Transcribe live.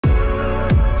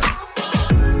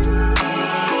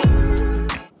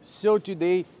So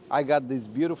today I got this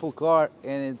beautiful car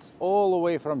and it's all the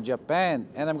way from Japan,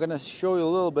 and I'm gonna show you a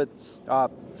little bit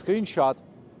screenshot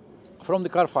from the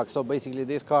Carfax. So basically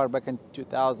this car back in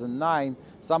 2009,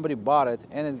 somebody bought it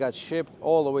and it got shipped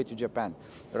all the way to Japan.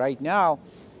 Right now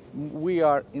we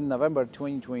are in November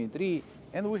 2023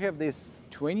 and we have this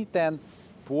 2010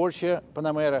 Porsche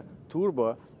Panamera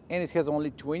Turbo and it has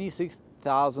only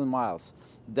 26,000 miles.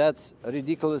 That's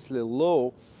ridiculously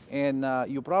low, and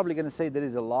you're probably gonna say there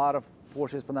is a lot of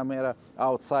Porsche Panamera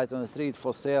outside on the street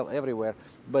for sale everywhere,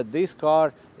 but this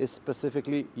car is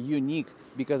specifically unique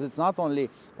because it's not only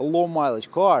a low mileage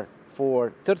car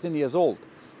for 13 years old,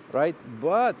 right?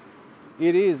 But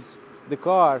it is the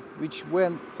car which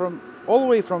went from all the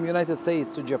way from United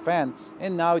States to Japan,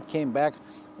 and now it came back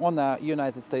on the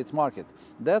United States market.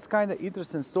 That's kind of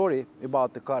interesting story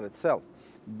about the car itself.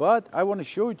 But I want to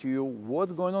show it to you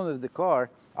what's going on with the car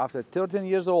after 13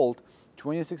 years old,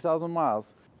 26,000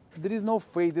 miles. There is no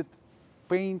faded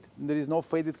paint, there is no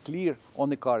faded clear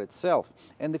on the car itself.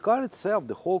 And the car itself,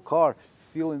 the whole car,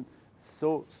 feeling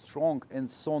so strong and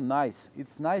so nice.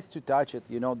 It's nice to touch it,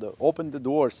 you know, open the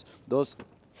doors, those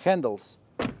handles,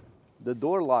 the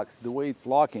door locks, the way it's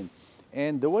locking,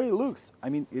 and the way it looks. I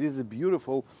mean, it is a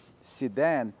beautiful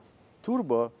sedan,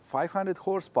 turbo, 500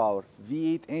 horsepower,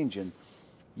 V8 engine.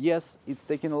 Yes, it's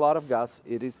taking a lot of gas.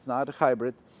 It is not a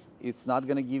hybrid. It's not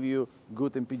going to give you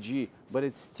good MPG, but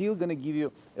it's still going to give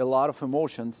you a lot of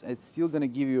emotions. It's still going to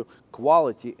give you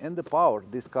quality and the power.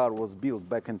 This car was built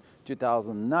back in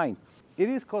 2009. It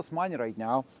is cost money right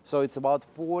now, so it's about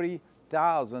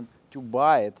 $40,000 to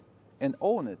buy it and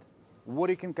own it. What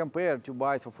you can compare to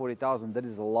buy it for $40,000? There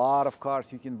is a lot of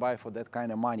cars you can buy for that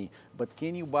kind of money, but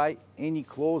can you buy any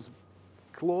close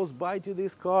by to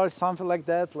this car, something like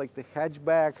that, like the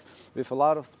hatchback with a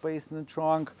lot of space in the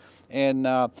trunk and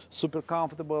super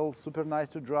comfortable, super nice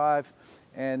to drive,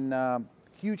 and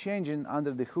huge engine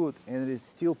under the hood, and it is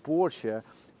still Porsche,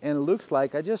 and it looks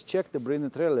like, I just checked the Bring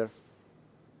trailer.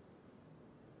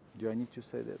 Do I need to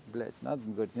say that? Blech, not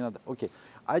good, you know, okay.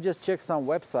 I just checked some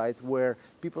website where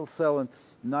people selling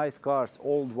nice cars,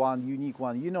 old one, unique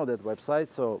one. You know that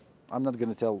website, so I'm not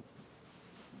gonna tell,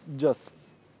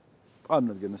 I'm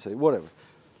not gonna say, whatever.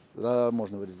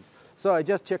 Можно вырезать. So I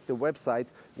just checked the website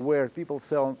where people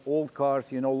sell old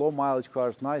cars, you know, low mileage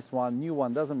cars, nice one, new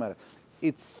one, doesn't matter.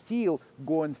 It's still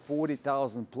going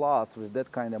 40,000 plus with that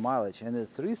kind of mileage. And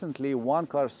it's recently one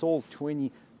car sold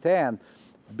 2010,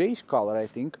 beige color, I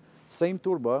think, same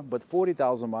turbo, but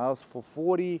 40,000 miles for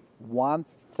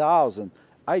 41,000.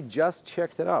 I just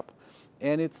checked it up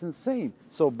and it's insane.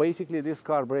 So basically this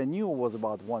car brand new was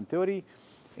about 130.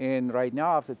 And right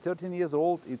now, after 13 years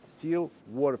old, it's still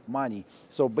worth money.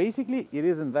 So basically, it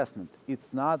is investment.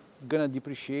 It's not gonna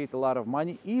depreciate a lot of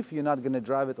money if you're not gonna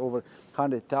drive it over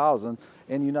 100,000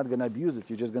 and you're not gonna abuse it.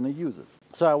 You're just gonna use it.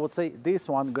 So I would say this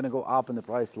one gonna go up in the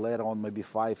price later on, maybe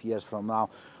 5 years from now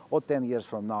or 10 years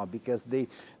from now, because they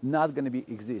not gonna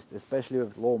exist, especially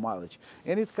with low mileage.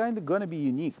 And it's kind of gonna be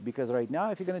unique because right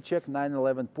now, if you're gonna check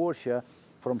 911 Porsche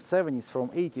from 70s, from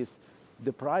 80s,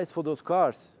 the price for those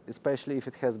cars, especially if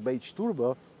it has beige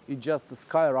turbo, is just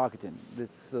skyrocketing.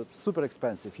 It's super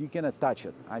expensive. You cannot touch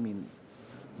it. I mean,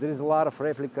 there is a lot of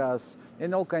replicas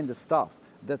and all kind of stuff.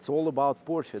 That's all about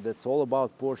Porsche. That's all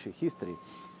about Porsche history.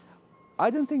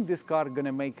 I don't think this car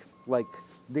gonna make, like,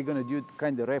 they're gonna do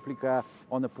kind of replica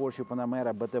on the Porsche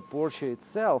Panamera, but the Porsche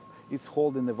itself, it's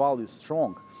holding the value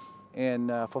strong.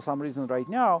 And for some reason right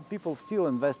now, people still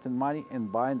invest in money and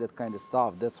buying that kind of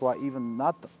stuff. That's why even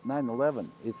not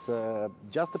 911, it's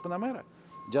just a Panamera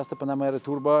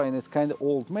Turbo, and it's kind of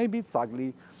old. Maybe it's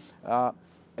ugly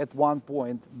at one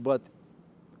point, but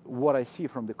what I see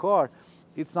from the car,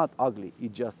 it's not ugly.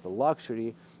 It's just a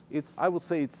luxury. I would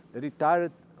say it's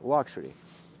retired luxury.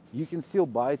 You can still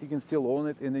buy it, you can still own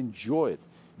it and enjoy it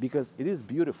because it is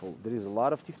beautiful. There is a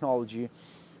lot of technology.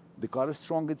 The car is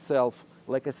strong itself.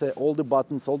 Like I said, all the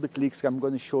buttons, all the clicks, I'm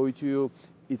going to show it to you.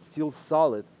 It's still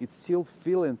solid. It's still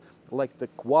feeling like the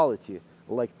quality,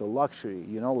 like the luxury,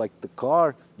 you know, like the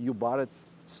car, you bought it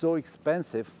so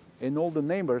expensive, and all the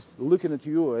neighbors looking at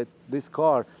you at this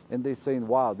car and they saying,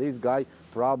 wow, this guy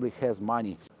probably has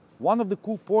money. One of the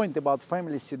cool points about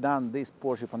family sedan, this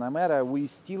Porsche Panamera, we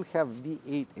still have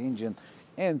V8 engine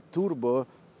and turbo,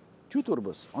 2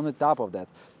 turbos on the top of that.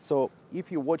 So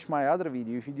if you watch my other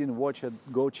video, if you didn't watch it,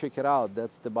 go check it out.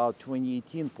 That's about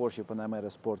 2018 Porsche Panamera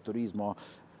Sport Turismo,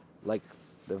 like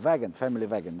the wagon, family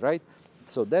wagon, right?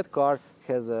 So that car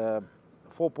has a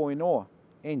 4.0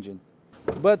 engine.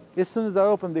 But as soon as I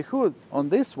open the hood on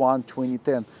this one,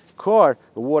 2010 car,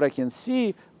 what I can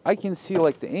see, I can see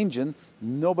like the engine,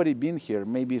 nobody been here,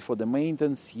 maybe for the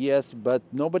maintenance, yes, but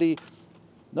nobody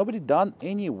done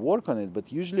any work on it.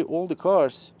 But usually all the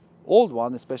cars, old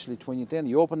one, especially 2010,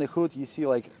 you open the hood, you see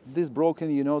like this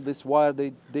broken, you know, this wire,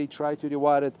 they try to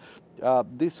rewire it.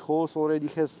 This hose already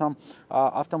has some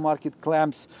aftermarket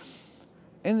clamps,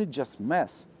 and it's just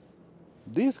mess.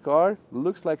 This car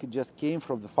looks like it just came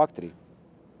from the factory.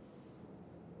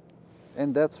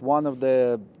 And that's one of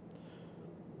the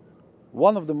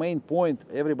main point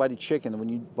everybody checking when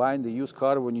you buying the used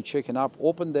car, when you're checking up,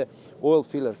 open the oil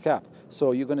filler cap.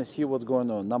 So you're gonna see what's going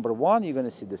on. Number one, you're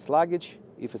gonna see the sluggish,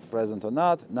 if it's present or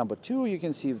not. Number two, you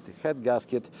can see if the head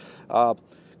gasket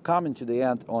coming to the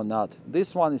end or not.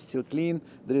 This one is still clean,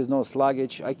 there is no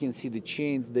sluggish. I can see the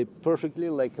chains, they perfectly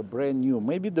like a brand new.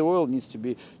 Maybe the oil needs to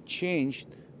be changed,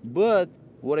 but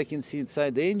what I can see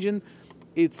inside the engine,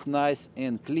 it's nice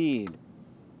and clean.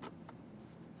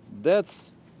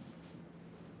 That's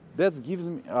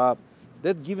giving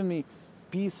me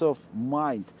peace of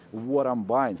mind what I'm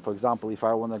buying. For example, if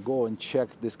I want to go and check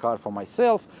this car for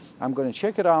myself, I'm going to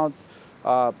check it out,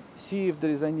 see if there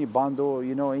is any bundle,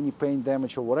 you know, any paint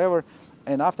damage or whatever.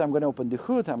 And after, I'm going to open the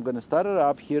hood, I'm going to start it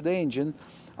up, hear the engine.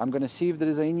 I'm going to see if there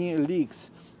is any leaks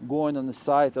going on the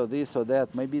side or this or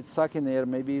that. Maybe it's sucking air,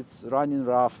 maybe it's running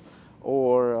rough,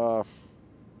 or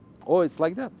it's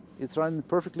like that. It's running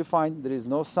perfectly fine. There is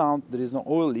no sound, there is no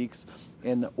oil leaks.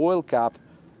 And the oil cap,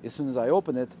 as soon as I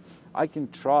open it, I can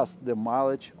trust the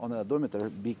mileage on the odometer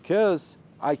because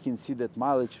I can see that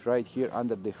mileage right here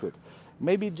under the hood.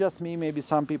 Maybe just me, maybe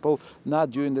some people not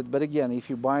doing that. But again, if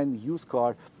you're buying a used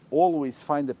car, always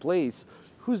find a place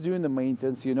who's doing the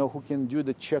maintenance, you know, who can do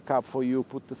the checkup for you,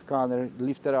 put the scanner,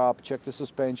 lift it up, check the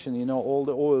suspension, you know, all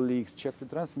the oil leaks, check the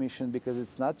transmission, because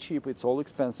it's not cheap, it's all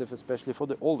expensive, especially for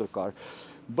the older car.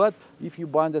 But if you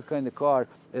buy that kind of car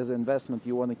as an investment,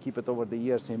 you want to keep it over the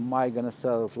years, am I going to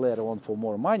sell it later on for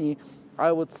more money?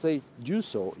 I would say do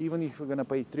so. Even if you're going to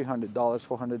pay $300,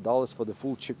 $400 for the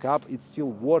full checkup, it's still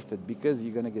worth it because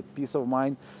you're going to get peace of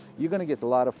mind. You're going to get a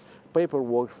lot of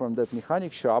paperwork from that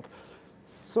mechanic shop.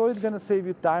 So it's going to save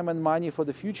you time and money for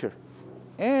the future.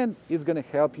 And it's going to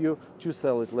help you to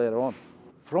sell it later on.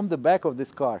 From the back of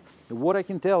this car, what I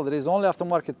can tell, there is only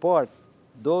aftermarket part.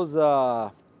 Those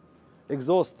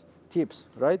exhaust tips,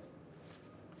 right?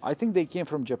 I think they came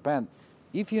from Japan.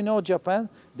 If you know Japan,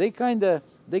 they kind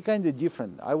of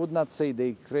different. I would not say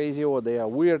they crazy or they are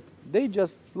weird. They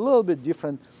just a little bit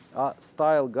different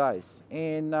style guys.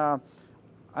 And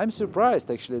I'm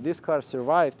surprised actually this car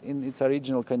survived in its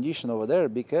original condition over there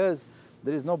because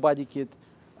there is no body kit,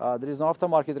 there is no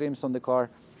aftermarket rims on the car,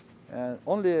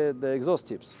 only the exhaust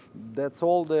tips. That's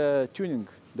all the tuning,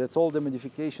 that's all the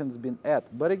modifications been added.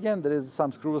 But again, there is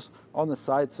some screws on the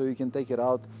side so you can take it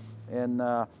out and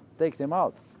take them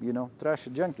out, you know, trash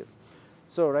it, junk it.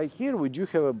 So right here we do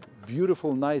have a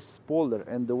beautiful, nice spoiler,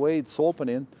 and the way it's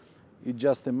opening, it's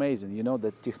just amazing. You know,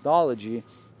 the technology,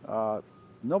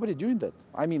 nobody doing that.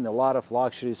 I mean, a lot of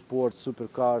luxury sports,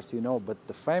 supercars, you know, but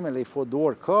the family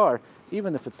four-door car,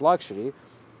 even if it's luxury,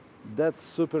 that's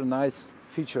super nice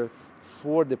feature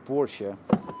for the Porsche.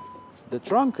 The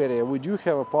trunk area, we do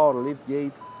have a power lift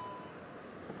gate,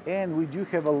 and we do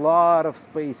have a lot of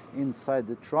space inside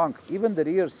the trunk. Even the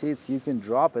rear seats, you can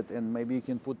drop it and maybe you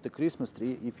can put the Christmas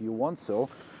tree if you want so.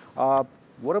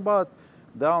 What about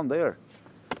down there?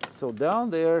 So down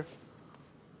there,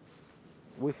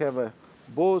 we have a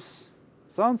Bose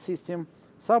sound system,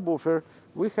 subwoofer.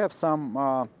 We have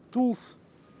some tools,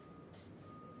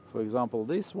 for example,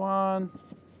 this one,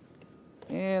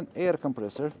 and air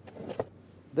compressor.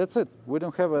 That's it. We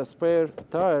don't have a spare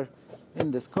tire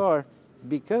in this car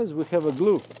because we have a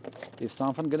glue. If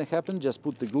something gonna happen, just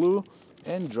put the glue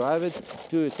and drive it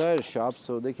to a tire shop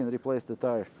so they can replace the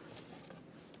tire.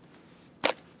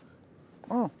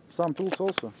 Oh, some tools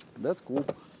also. That's cool.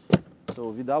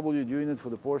 So VW doing it for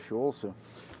the Porsche also.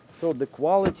 So the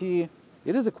quality,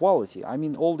 it is a quality. I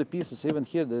mean, all the pieces, even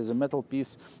here, there is a metal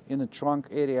piece in the trunk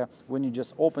area. When you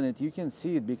just open it, you can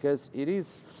see it because it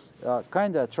is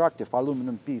kind of attractive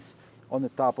aluminum piece on the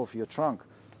top of your trunk.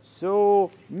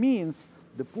 So means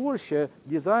the Porsche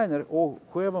designer or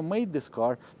whoever made this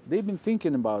car, they've been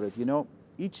thinking about it, you know,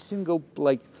 each single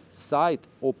like side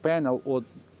or panel or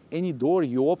any door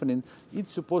you open,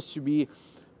 it's supposed to be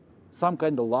some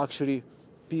kind of luxury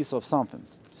piece of something.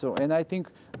 So, and I think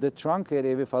the trunk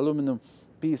area with aluminum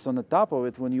piece on the top of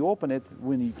it, when you open it,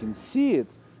 when you can see it,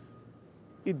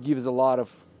 it gives a lot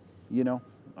of, you know,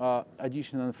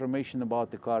 additional information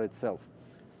about the car itself.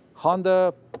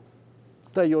 Honda,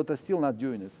 Toyota still not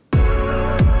doing it.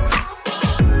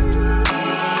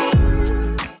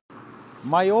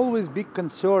 My always big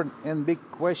concern and big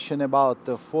question about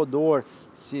the four-door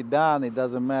sedan, it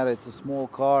doesn't matter, it's a small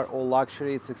car or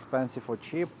luxury, it's expensive or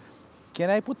cheap. Can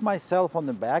I put myself on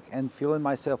the back and feeling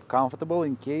myself comfortable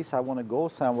in case I want to go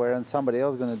somewhere and somebody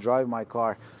else is going to drive my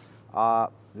car?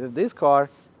 With this car,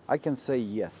 I can say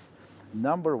yes.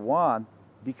 Number one,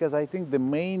 because I think the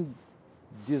main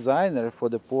designer for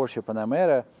the Porsche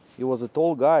Panamera, he was a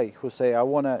tall guy who say, I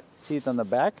want to sit on the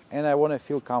back and I want to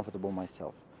feel comfortable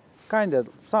myself. Kind of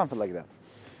something like that.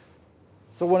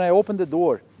 So when I open the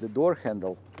door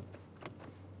handle,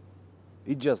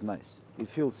 it's just nice. It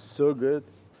feels so good.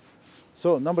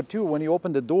 So number two, when you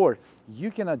open the door, you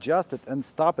can adjust it and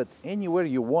stop it anywhere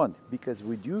you want, because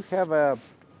we do have a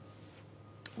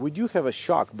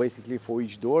shock basically for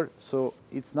each door, so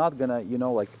it's not gonna, you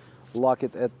know, like lock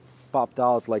it at popped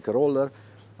out like a roller.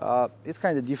 It's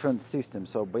kind of different system.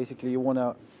 So basically you on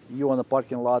a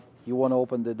parking lot, you want to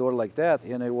open the door like that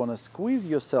and you want to squeeze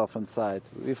yourself inside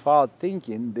without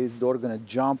thinking this door gonna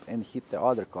jump and hit the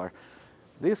other car.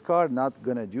 This car not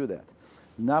gonna do that.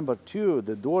 Number two,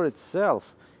 the door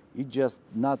itself, it's just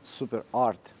not super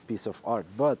piece of art,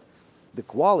 but the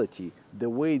quality, the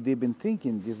way they've been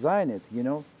thinking, design it, you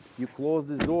know, you close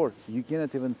this door, you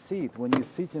cannot even see it. When you're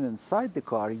sitting inside the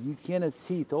car, you cannot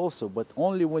see it also, but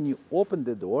only when you open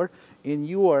the door and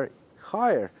you are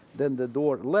higher than the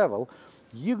door level,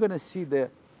 you're gonna see the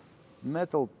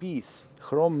metal piece,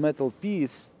 chrome metal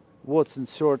piece, what's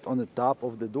inserted on the top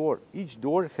of the door. Each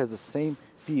door has the same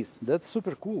piece. That's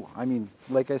super cool. I mean,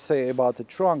 like I say about the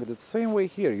trunk, the same way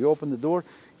here. You open the door,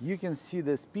 you can see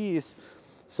this piece.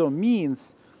 So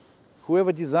means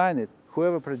whoever designed it,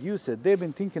 whoever produced it, they've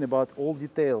been thinking about all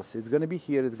details. It's going to be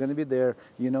here, it's going to be there,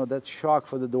 you know, that shock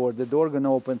for the door going to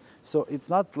open. So it's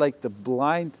not like the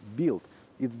blind build.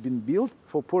 It's been built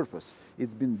for purpose.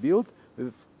 It's been built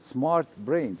with smart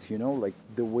brains, you know, like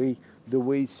the way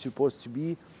it's supposed to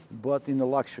be, but in a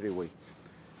luxury way.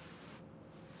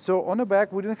 So on the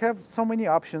back, we didn't have so many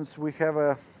options. We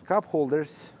have cup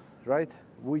holders, right?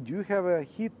 We do have a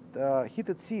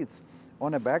heated seats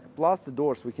on the back, plus the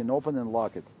doors we can open and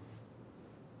lock it.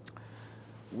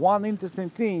 One interesting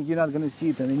thing, you're not going to see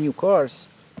it in the new cars,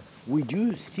 we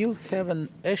do still have an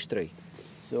ashtray.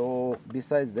 So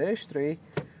besides the ashtray,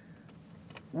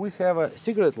 we have a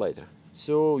cigarette lighter.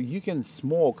 So you can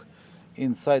smoke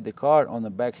inside the car on the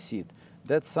back seat.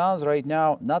 That sounds right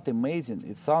now not amazing.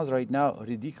 It sounds right now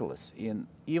ridiculous. In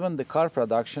even the car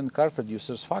production, car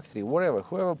producers, factory, whatever,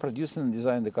 whoever producing and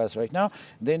designing the cars right now,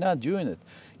 they're not doing it.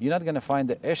 You're not going to find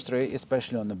the ashtray,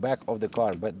 especially on the back of the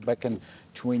car. But back in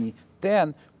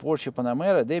 2010, Porsche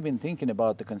Panamera, they've been thinking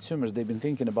about the consumers. They've been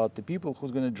thinking about the people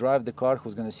who's going to drive the car,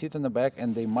 who's going to sit in the back,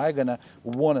 and they might gonna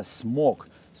want to smoke.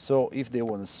 So if they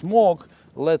want to smoke,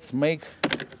 let's make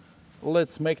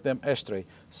them ashtray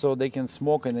so they can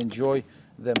smoke and enjoy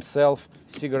themselves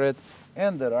cigarette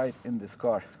and the ride in this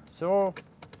car. So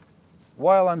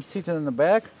while I'm sitting in the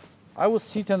back, I was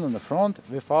sitting in the front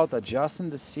without adjusting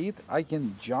the seat. I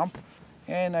can jump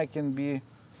and I can be,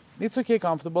 it's okay,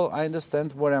 comfortable. I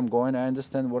understand where I'm going, I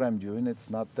understand what I'm doing. It's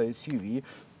not the SUV,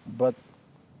 but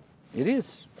it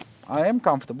is. I am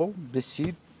comfortable. The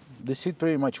seat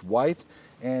pretty much white,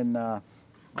 and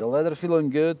the leather feeling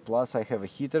good, plus I have a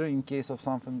heater in case of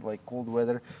something like cold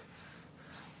weather.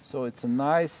 So it's a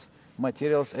nice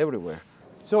materials everywhere.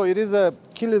 So it is a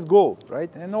keyless go, right?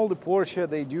 And all the Porsche,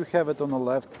 they do have it on the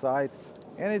left side.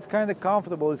 And it's kind of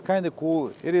comfortable, it's kind of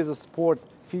cool. It is a sport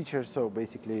feature, so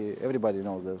basically everybody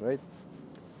knows that, right?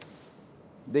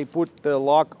 They put the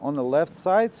lock on the left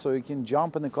side so you can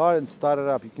jump in the car and start it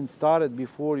up. You can start it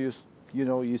before you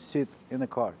sit in the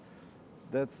car.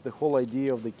 That's the whole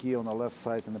idea of the key on the left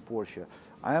side in the Porsche.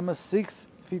 I am a 6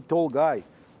 feet tall guy,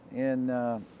 and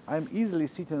I'm easily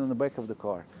sitting on the back of the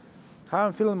car. How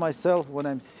I'm feeling myself when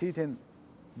I'm sitting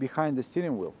behind the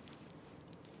steering wheel.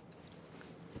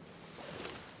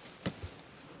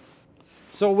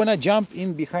 So when I jump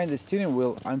in behind the steering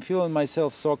wheel, I'm feeling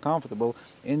myself so comfortable,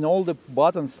 and all the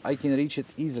buttons, I can reach it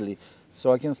easily.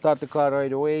 So I can start the car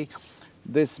right away.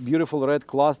 This beautiful red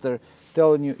cluster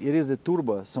telling you it is a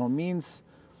turbo, so it means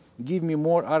give me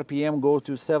more RPM, go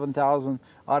to 7,000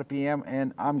 RPM,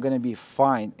 and I'm gonna be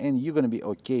fine, and you're gonna be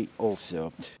okay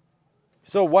also.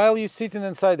 So while you're sitting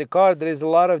inside the car, there is a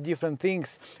lot of different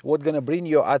things what gonna bring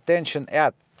your attention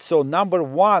at. So number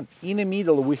one, in the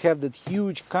middle we have that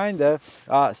huge kinda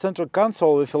central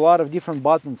console with a lot of different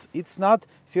buttons. It's not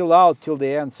filled out till the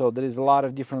end, so there is a lot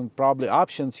of different probably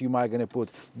options you might gonna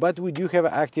put. But we do have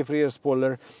an active rear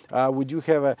spoiler, we do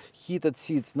have a heated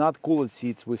seats, not cooled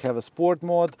seats. We have a sport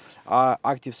mode,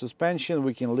 active suspension,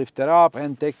 we can lift it up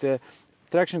and take the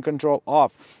traction control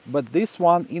off. But this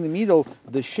one in the middle,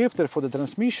 the shifter for the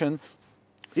transmission,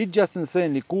 it's just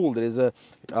insanely cool. There is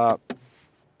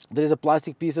a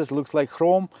plastic pieces, looks like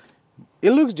chrome.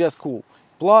 It looks just cool.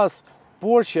 Plus,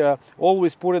 Porsche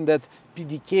always put in that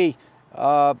PDK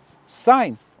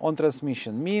sign on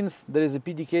transmission, means there is a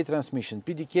PDK transmission.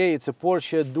 PDK, it's a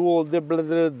Porsche dual,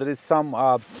 there is some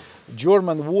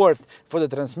German word for the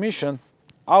transmission,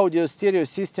 audio stereo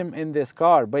system in this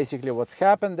car. Basically what's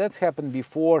happened, that's happened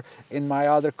before in my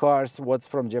other cars, what's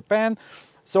from Japan.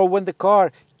 So when the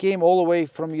car came all the way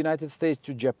from United States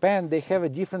to Japan, they have a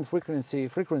different frequency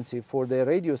for their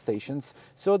radio stations,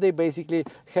 so they basically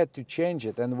had to change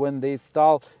it. And when they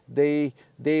install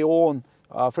their own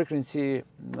frequency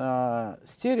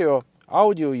stereo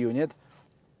audio unit,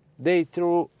 they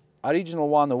threw original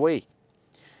one away.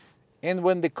 And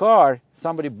when the car,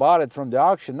 somebody bought it from the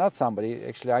auction, not somebody,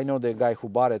 actually I know the guy who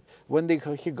bought it, when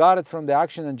he got it from the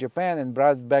auction in Japan and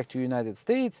brought it back to United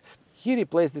States, he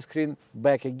replaced the screen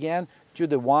back again to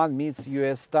the one meets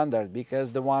US standard,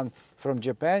 because the one from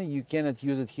Japan, you cannot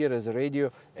use it here as a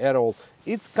radio at all.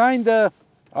 It's kind of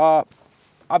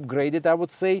upgraded, I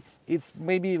would say. It's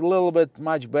maybe a little bit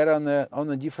much better on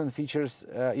the different features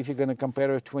if you're going to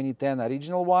compare with 2010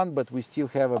 original one, but we still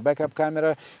have a backup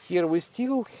camera. Here we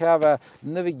still have a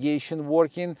navigation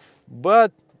working,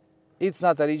 but it's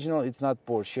not original, it's not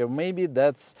Porsche. Maybe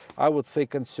that's, I would say,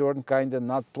 concern, kind of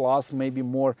not plus, maybe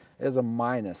more as a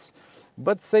minus.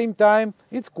 But same time,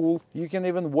 it's cool. You can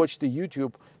even watch the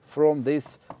YouTube from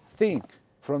this thing.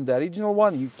 From the original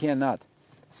one, you cannot.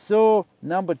 So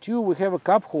number two, we have a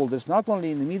cup holders, not only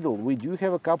in the middle, we do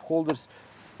have a cup holders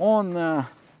on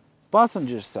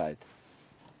passenger side.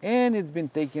 And it's been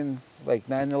taken, like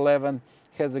 911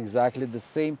 has exactly the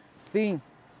same thing.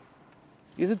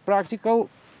 Is it practical?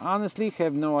 Honestly,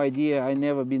 have no idea. I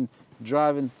never been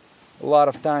driving a lot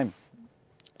of time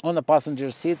on a passenger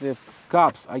seat with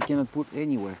cups. I cannot put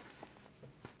anywhere.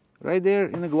 Right there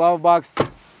in the glove box,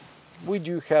 we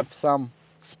do have some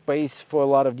space for a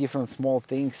lot of different small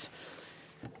things.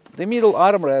 The middle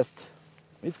armrest,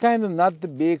 it's kind of not the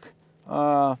big,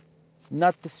 not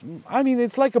this. I mean,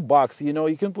 it's like a box. You know,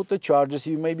 you can put the chargers.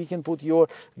 You maybe can put your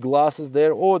glasses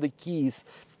there or the keys,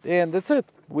 and that's it.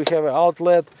 We have an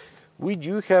outlet. We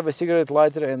do have a cigarette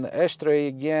lighter and ashtray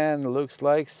again. Looks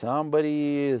like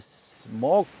somebody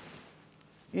smoked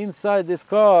inside this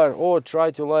car or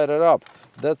tried to light it up.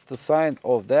 That's the sign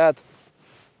of that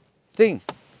thing.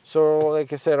 So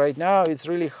like I said, right now it's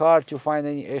really hard to find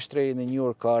any ashtray in a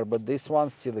newer car, but this one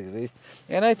still exists.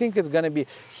 And I think it's gonna be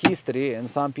history and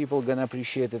some people gonna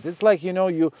appreciate it. It's like, you know,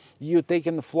 you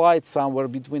taking a flight somewhere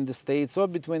between the states or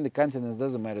between the continents,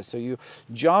 doesn't matter. So you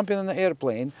jump in an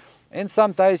airplane, and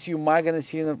sometimes you might gonna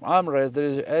see in an armrest there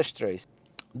is ashtrays.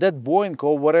 That Boeing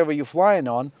or whatever you're flying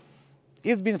on,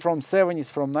 it's been from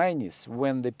 70s, from 90s,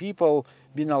 when the people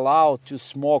been allowed to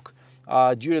smoke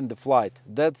during the flight.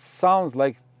 That sounds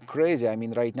like crazy. I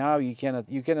mean, right now you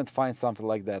cannot find something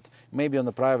like that. Maybe on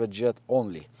a private jet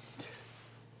only.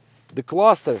 The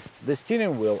cluster, the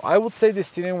steering wheel, I would say the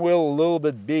steering wheel a little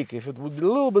bit big. If it would be a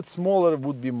little bit smaller, it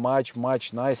would be much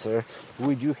nicer.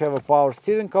 We do have a power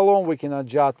steering column. We can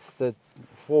adjust it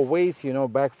 4 ways, you know,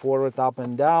 back, forward, up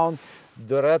and down.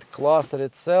 The red cluster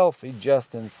itself is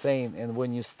just insane. And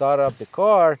when you start up the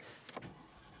car,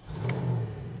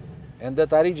 and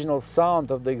that original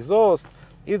sound of the exhaust,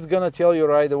 it's gonna tell you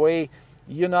right away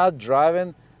you're not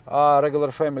driving a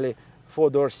regular family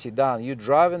 4-door sedan, you're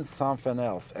driving something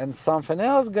else, and something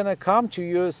else gonna come to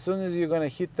you as soon as you're gonna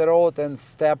hit the road and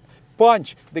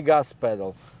punch the gas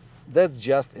pedal. That's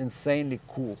just insanely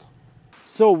cool.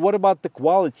 So what about the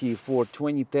quality for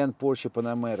 2010 Porsche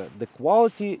Panamera? The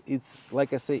quality, it's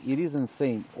like I say, it is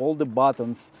insane. All the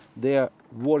buttons, they are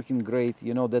working great.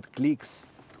 You know, that clicks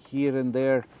here and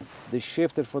there. The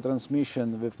shifter for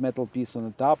transmission with metal piece on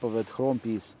the top of it, chrome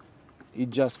piece,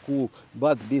 it's just cool.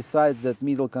 But besides that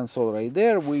middle console right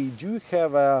there, we do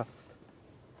have a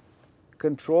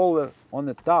controller on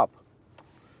the top.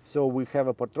 So we have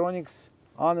a Partronics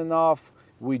on and off.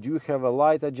 We do have a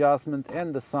light adjustment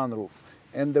and the sunroof.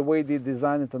 And the way they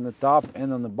design it on the top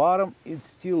and on the bottom, it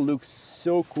still looks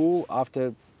so cool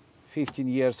after 15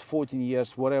 years, 14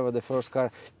 years, whatever the first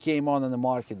car came on the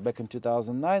market back in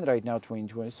 2009, right now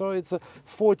 2020. So it's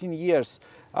 14 years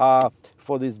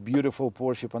for this beautiful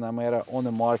Porsche Panamera on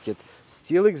the market.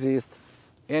 Still exists,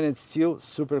 and it's still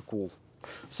super cool.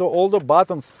 So all the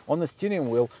buttons on the steering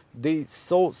wheel, they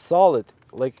so solid.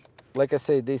 Like I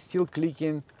say, they still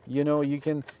clicking. You know, you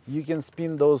can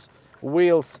spin those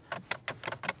wheels.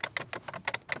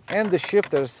 And the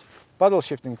shifters, paddle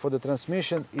shifting for the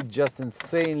transmission, it's just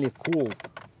insanely cool.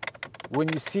 when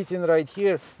you're sitting right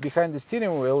here behind the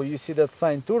steering wheel, you see that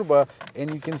sign turbo,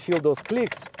 and you can feel those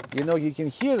clicks. You know, you can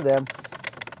hear them.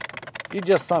 It's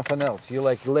just something else. You're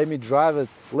like, let me drive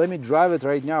it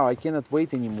right now. I cannot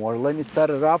wait anymore. Let me start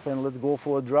it up and let's go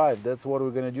for a drive. That's what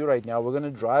we're gonna do right now. We're gonna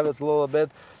drive it a little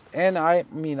bit. And I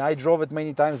mean, I drove it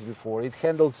many times before. It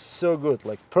handles so good,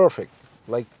 like perfect,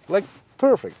 like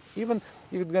perfect. Even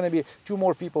if it's gonna be 2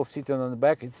 more people sitting on the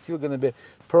back, it's still gonna be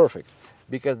perfect.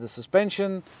 Because the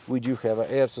suspension, we do have an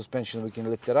air suspension, we can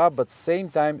lift it up, but same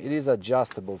time it is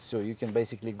adjustable, so you can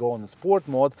basically go on the sport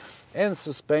mode and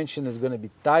suspension is going to be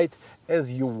tight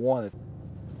as you want it.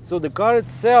 So the car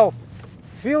itself,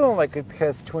 feeling like it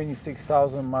has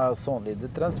 26,000 miles only. The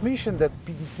transmission, that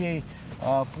PDK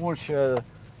Porsche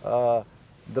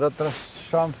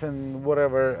something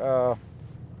whatever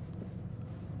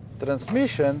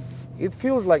transmission, it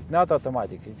feels like not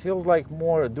automatic. It feels like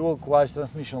more dual clutch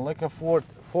transmission, like a Ford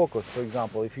Focus, for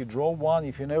example. If you drove one,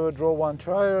 if you never drove one,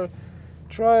 try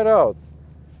it out.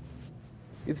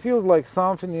 It feels like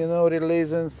something, you know,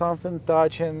 releasing, something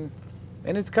touching,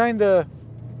 and it's kind of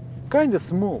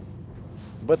smooth.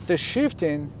 But the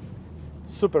shifting,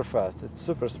 super fast. It's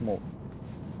super smooth.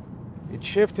 It's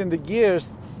shifting the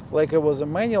gears like it was a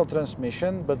manual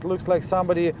transmission, but looks like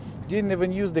somebody didn't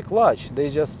even use the clutch. They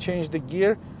just changed the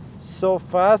gear so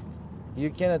fast you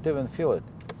cannot even feel it.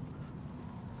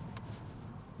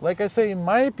 Like I say, in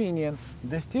my opinion,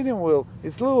 the steering wheel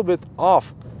is a little bit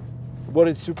off what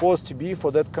it's supposed to be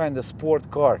for that kind of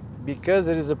sport car, because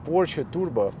it is a Porsche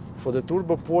Turbo. For the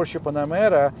Turbo Porsche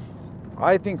Panamera,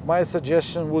 I think my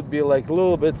suggestion would be like a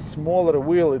little bit smaller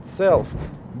wheel itself,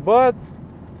 but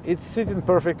it's sitting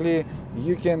perfectly.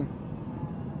 You can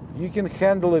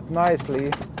handle it nicely,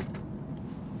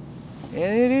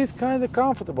 and it is kind of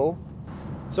comfortable.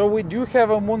 So we do have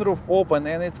a moonroof open,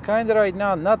 and it's kind of right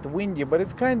now not windy, but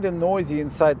it's kind of noisy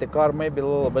inside the car, maybe a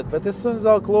little bit. But as soon as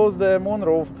I'll close the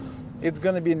moonroof, it's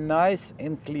going to be nice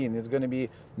and clean. It's going to be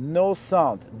no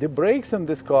sound. The brakes in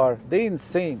this car, they're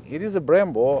insane. It is a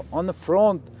Brembo. On the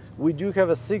front, we do have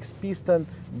a 6-piston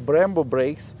Brembo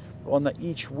brakes on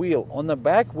each wheel. On the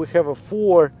back, we have a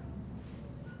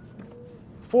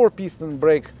 4-piston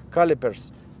brake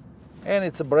calipers, and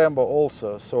it's a Brembo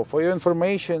also. So for your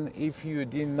information, if you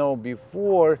didn't know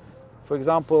before, for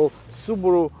example,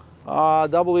 Subaru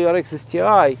WRX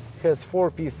STI has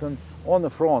 4-piston on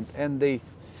the front, and they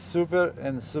super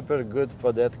good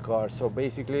for that car. So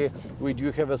basically, we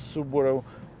do have a Subaru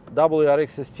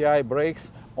WRX STI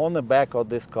brakes on the back of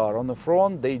this car. On the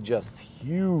front, they just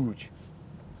huge.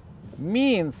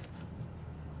 Means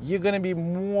you're gonna be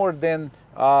more than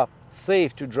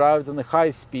safe to drive it on a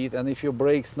high speed, and if your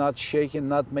brakes not shaking,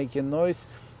 not making noise,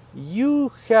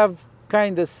 you have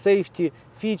kind of safety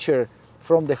feature.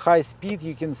 From the high speed,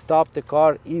 you can stop the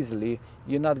car easily.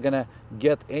 You're not gonna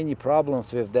get any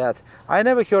problems with that. I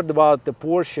never heard about the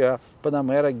Porsche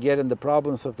Panamera getting the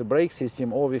problems with the brake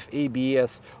system or with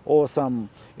ABS or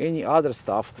any other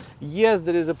stuff. Yes,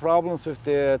 there is a problems with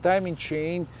the timing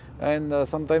chain, and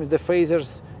sometimes the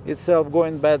phasers itself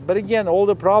going bad. But again, all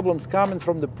the problems coming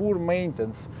from the poor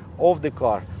maintenance of the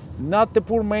car. Not the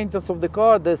poor maintenance of the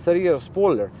car, that's a rear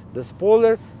spoiler. The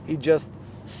spoiler is just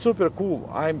super cool.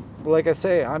 Like I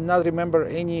say, I'm not remember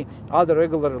any other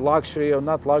regular luxury or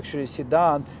not luxury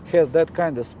sedan has that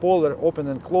kind of spoiler open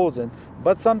and closing.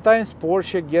 But sometimes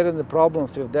Porsche getting the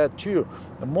problems with that too.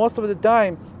 And most of the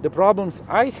time, the problems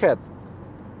I had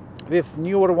with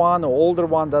newer one or older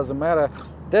one, doesn't matter,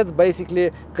 that's basically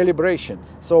calibration.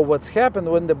 So what's happened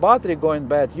when the battery going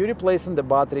bad, you replacing the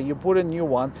battery, you put a new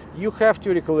one, you have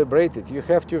to recalibrate it. You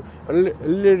have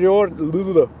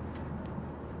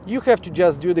to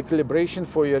just do the calibration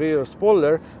for your rear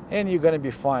spoiler, and you're gonna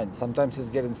be fine. Sometimes it's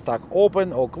getting stuck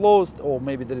open or closed, or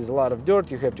maybe there is a lot of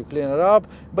dirt, you have to clean it up,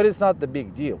 but it's not the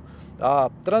big deal.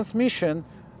 Transmission,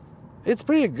 it's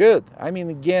pretty good. I mean,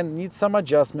 again, needs some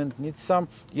adjustment, needs some,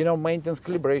 you know, maintenance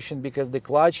calibration, because the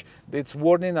clutch, it's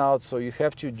worn out, so you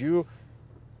have to do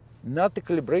not the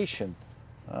calibration,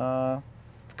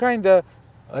 kind of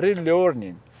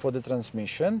relearning for the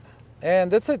transmission.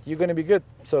 And that's it, you're gonna be good.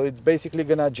 So it's basically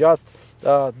gonna adjust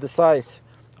the size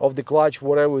of the clutch,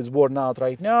 whatever is worn out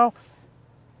right now.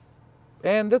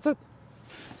 And that's it.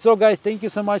 So guys, thank you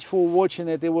so much for watching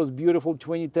it. It was beautiful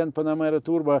 2010 Panamera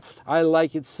Turbo. I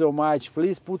like it so much.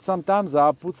 Please put some thumbs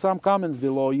up, put some comments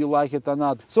below, you like it or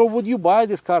not. So would you buy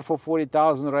this car for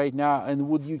 40,000 right now, and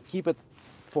would you keep it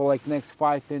for like next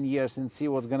 5-10 years and see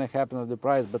what's gonna happen with the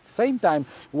price? But same time,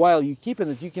 while you're keeping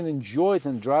it, you can enjoy it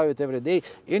and drive it every day,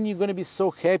 and you're gonna be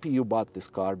so happy you bought this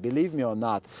car. Believe me or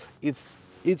not, it's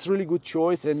it's really good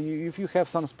choice. And if you have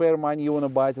some spare money, you want to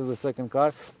buy it as a second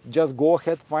car, just go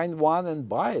ahead, find one and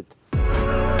buy it.